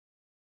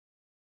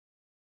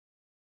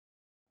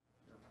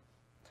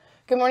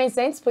Good morning,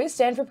 Saints. Please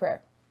stand for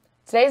prayer.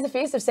 Today is the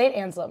feast of St.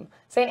 Anselm.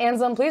 St.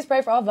 Anselm, please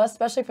pray for all of us,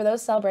 especially for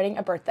those celebrating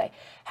a birthday.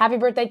 Happy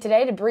birthday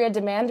today to Bria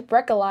Demand,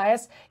 Breck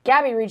Elias,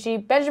 Gabby Ricci,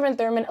 Benjamin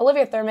Thurman,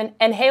 Olivia Thurman,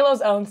 and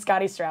Halo's own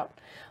Scotty Strout.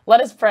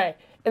 Let us pray.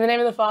 In the name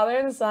of the Father,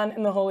 and the Son,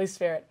 and the Holy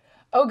Spirit.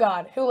 O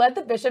God, who led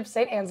the Bishop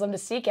St. Anselm to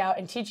seek out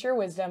and teach your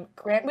wisdom,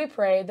 grant, we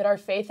pray, that our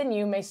faith in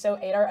you may so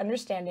aid our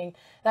understanding,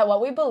 that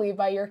what we believe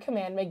by your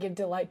command may give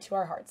delight to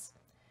our hearts.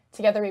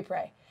 Together we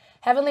pray.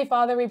 Heavenly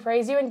Father, we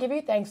praise you and give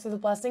you thanks for the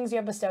blessings you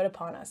have bestowed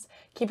upon us.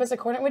 Keep us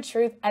accordant with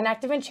truth and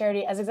active in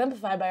charity as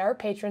exemplified by our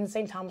patron,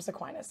 St. Thomas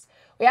Aquinas.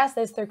 We ask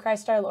this through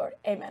Christ our Lord.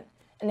 Amen.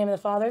 In the name of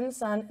the Father, and the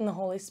Son, and the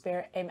Holy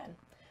Spirit. Amen.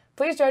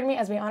 Please join me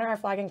as we honor our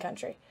flag and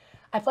country.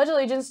 I pledge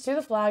allegiance to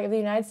the flag of the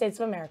United States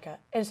of America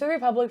and to the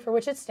republic for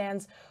which it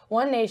stands,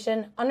 one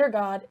nation, under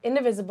God,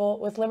 indivisible,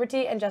 with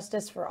liberty and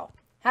justice for all.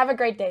 Have a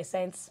great day,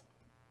 Saints.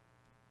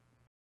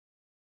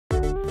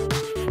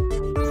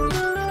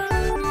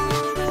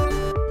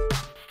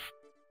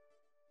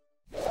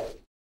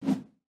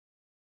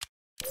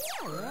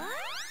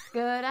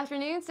 Good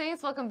afternoon,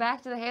 Saints. Welcome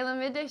back to the Halo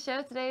Midday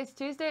Show. Today is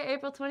Tuesday,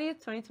 April 20th,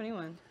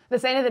 2021. The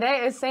saint of the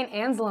day is St.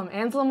 Anselm.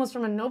 Anselm was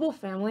from a noble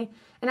family,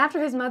 and after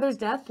his mother's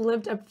death,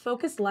 lived a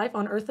focused life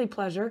on earthly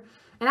pleasure,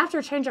 and after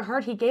a change of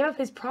heart, he gave up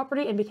his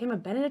property and became a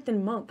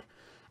Benedictine monk.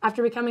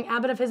 After becoming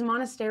abbot of his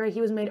monastery,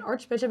 he was made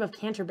Archbishop of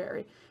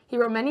Canterbury. He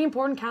wrote many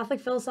important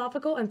Catholic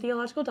philosophical and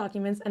theological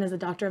documents and is a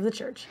doctor of the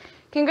Church.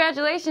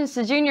 Congratulations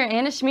to junior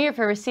Anna Schmier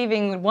for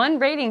receiving 1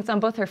 ratings on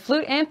both her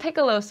flute and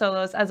piccolo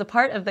solos as a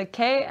part of the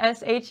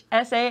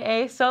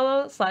KSHSAA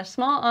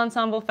Solo/Small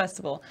Ensemble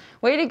Festival.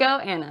 Way to go,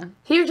 Anna.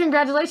 Huge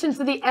congratulations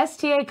to the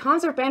STA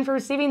Concert Band for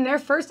receiving their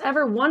first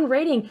ever 1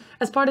 rating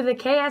as part of the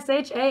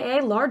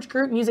KSHAA Large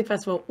Group Music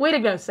Festival. Way to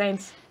go,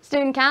 Saints.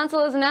 Student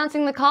Council is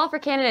announcing the call for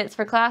candidates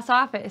for class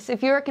office.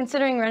 If you are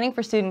considering running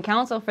for Student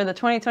Council for the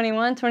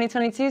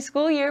 2021-2022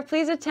 school year,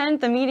 please attend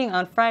the meeting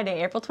on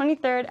Friday, April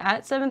 23rd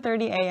at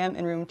 7:30 a.m.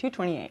 in room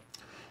 228.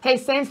 Hey,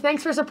 Saints,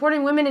 thanks for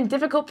supporting women in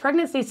difficult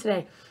pregnancies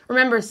today.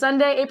 Remember,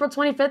 Sunday, April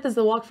 25th is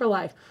the Walk for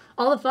Life.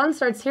 All the fun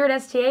starts here at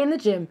STA in the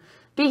gym.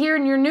 Be here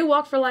in your new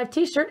Walk for Life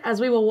t-shirt as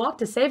we will walk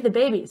to save the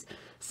babies.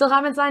 Still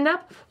haven't signed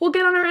up? Well,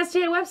 get on our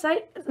STA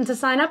website to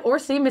sign up or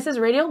see Mrs.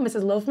 Radial,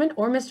 Mrs. Loafman,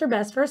 or Mr.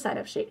 Best for a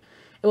sign-up sheet.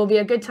 It will be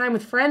a good time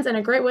with friends and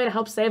a great way to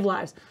help save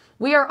lives.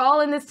 We are all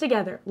in this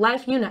together.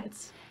 Life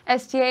unites.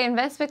 STA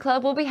Investment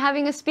Club will be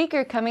having a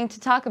speaker coming to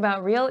talk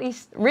about real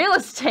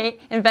estate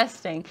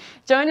investing.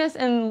 Join us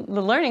in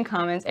the Learning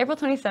Commons April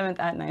 27th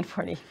at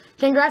 9:40.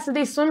 Congrats to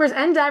these swimmers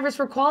and divers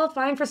for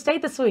qualifying for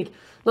state this week.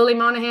 Lily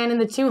Monahan in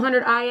the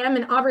 200 IM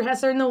and Aubrey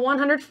Hesser in the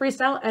 100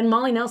 freestyle and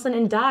Molly Nelson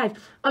in dive.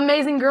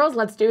 Amazing girls,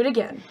 let's do it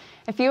again.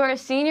 If you are a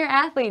senior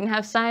athlete and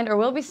have signed or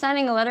will be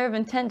signing a letter of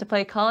intent to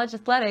play college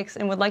athletics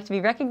and would like to be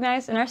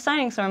recognized in our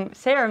signing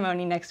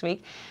ceremony next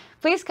week,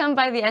 please come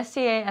by the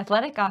STA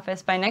Athletic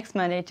Office by next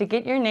Monday to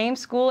get your name,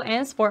 school,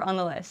 and sport on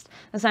the list.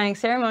 The signing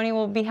ceremony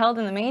will be held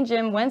in the main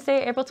gym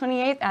Wednesday, April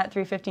 28th at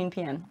 3:15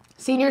 p.m.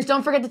 Seniors,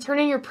 don't forget to turn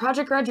in your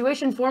project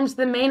graduation forms to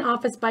the main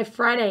office by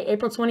Friday,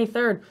 April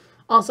 23rd.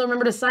 Also,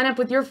 remember to sign up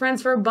with your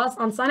friends for a bus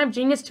on Sign Up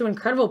Genius to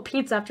incredible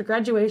pizza after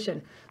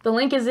graduation. The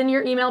link is in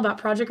your email about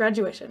project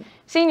graduation.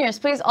 Seniors,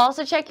 please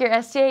also check your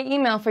STA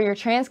email for your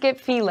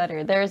transcript fee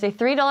letter. There is a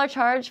 $3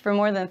 charge for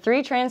more than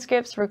 3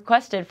 transcripts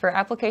requested for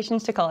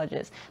applications to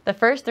colleges. The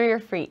first 3 are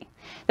free.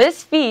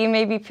 This fee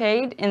may be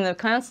paid in the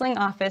counseling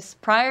office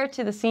prior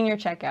to the senior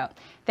checkout.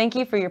 Thank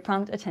you for your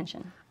prompt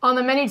attention. On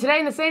the menu today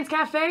in the Saints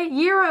Cafe,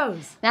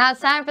 Euros. Now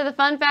it's time for the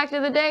fun fact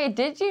of the day.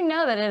 Did you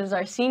know that it is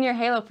our senior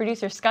Halo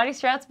producer Scotty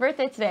Strout's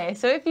birthday today?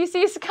 So if you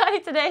see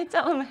Scotty today,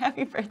 tell him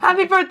happy birthday.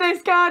 Happy birthday,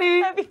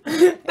 Scotty. Happy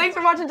birthday. Thanks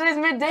for watching today's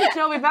Midday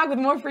Show. We'll be back with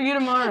more for you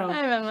tomorrow.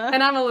 I'm Emma.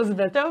 And I'm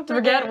Elizabeth. Don't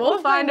forget,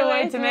 we'll find a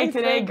way to make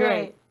today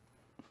great.